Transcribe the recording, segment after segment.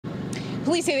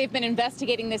Police say they've been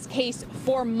investigating this case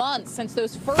for months since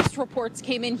those first reports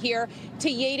came in here to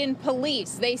Yeadon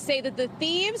police. They say that the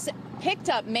thieves picked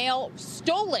up mail,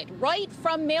 stole it right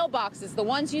from mailboxes, the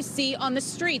ones you see on the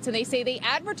streets. And they say they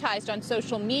advertised on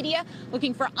social media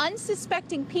looking for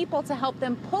unsuspecting people to help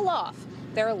them pull off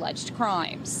their alleged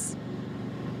crimes.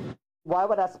 Why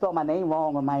would I spell my name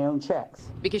wrong on my own checks?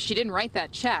 Because she didn't write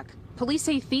that check. Police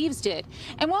say Thieves did.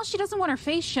 And while she doesn't want her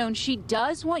face shown, she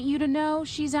does want you to know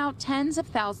she's out tens of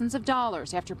thousands of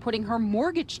dollars after putting her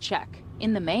mortgage check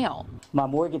in the mail. My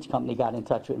mortgage company got in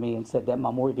touch with me and said that my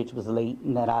mortgage was late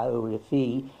and that I owed a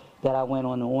fee, that I went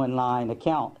on an online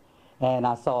account and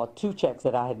I saw 2 checks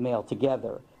that I had mailed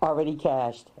together, already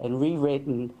cashed and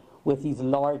rewritten with these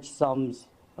large sums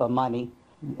of money.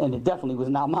 And it definitely was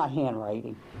not my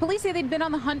handwriting. Police say they'd been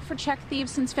on the hunt for check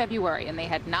thieves since February, and they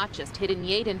had not just hit in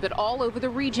Yeadon, but all over the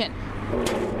region.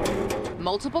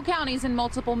 Multiple counties and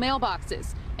multiple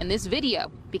mailboxes. And this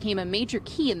video became a major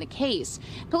key in the case.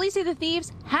 Police say the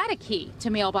thieves had a key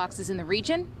to mailboxes in the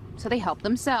region, so they helped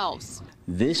themselves.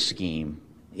 This scheme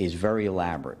is very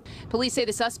elaborate. Police say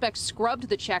the suspects scrubbed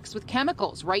the checks with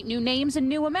chemicals, write new names and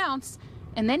new amounts,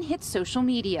 and then hit social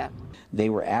media. They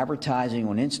were advertising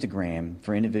on Instagram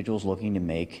for individuals looking to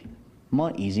make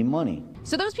easy money.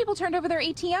 So those people turned over their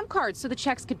ATM cards so the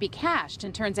checks could be cashed.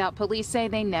 And turns out police say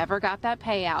they never got that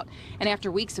payout. And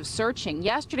after weeks of searching,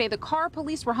 yesterday the car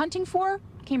police were hunting for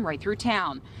came right through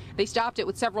town. They stopped it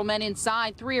with several men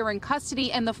inside. 3 are in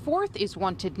custody and the 4th is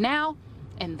wanted now.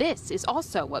 And this is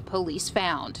also what police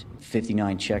found.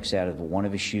 59 checks out of one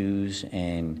of his shoes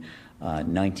and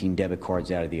 19 debit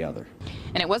cards out of the other.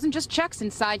 And it wasn't just checks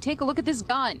inside. Take a look at this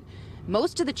gun.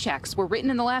 Most of the checks were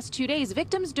written in the last 2 days.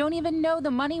 Victims don't even know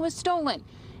the money was stolen.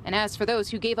 And as for those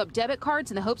who gave up debit cards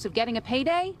in the hopes of getting a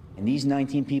payday, and these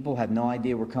 19 people have no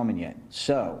idea we're coming yet.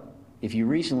 So if you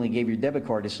recently gave your debit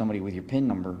card to somebody with your PIN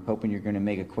number, hoping you're going to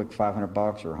make a quick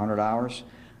 $500 or $100,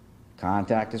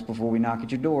 contact us before we knock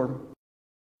at your door.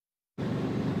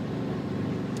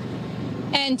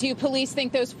 And do police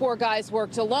think those 4 guys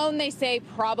worked alone? They say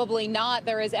probably not.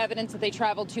 There is evidence that they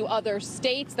traveled to other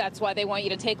states. That's why they want you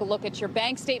to take a look at your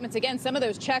bank statements. Again, some of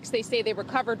those checks they say they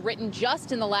recovered written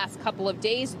just in the last couple of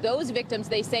days. Those victims,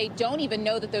 they say, don't even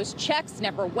know that those checks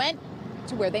never went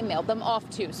to where they mailed them off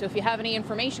to. So if you have any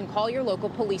information, call your local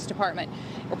police department.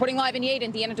 Reporting live in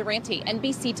Yeadon, Deanna Durante,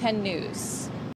 NBC10 News.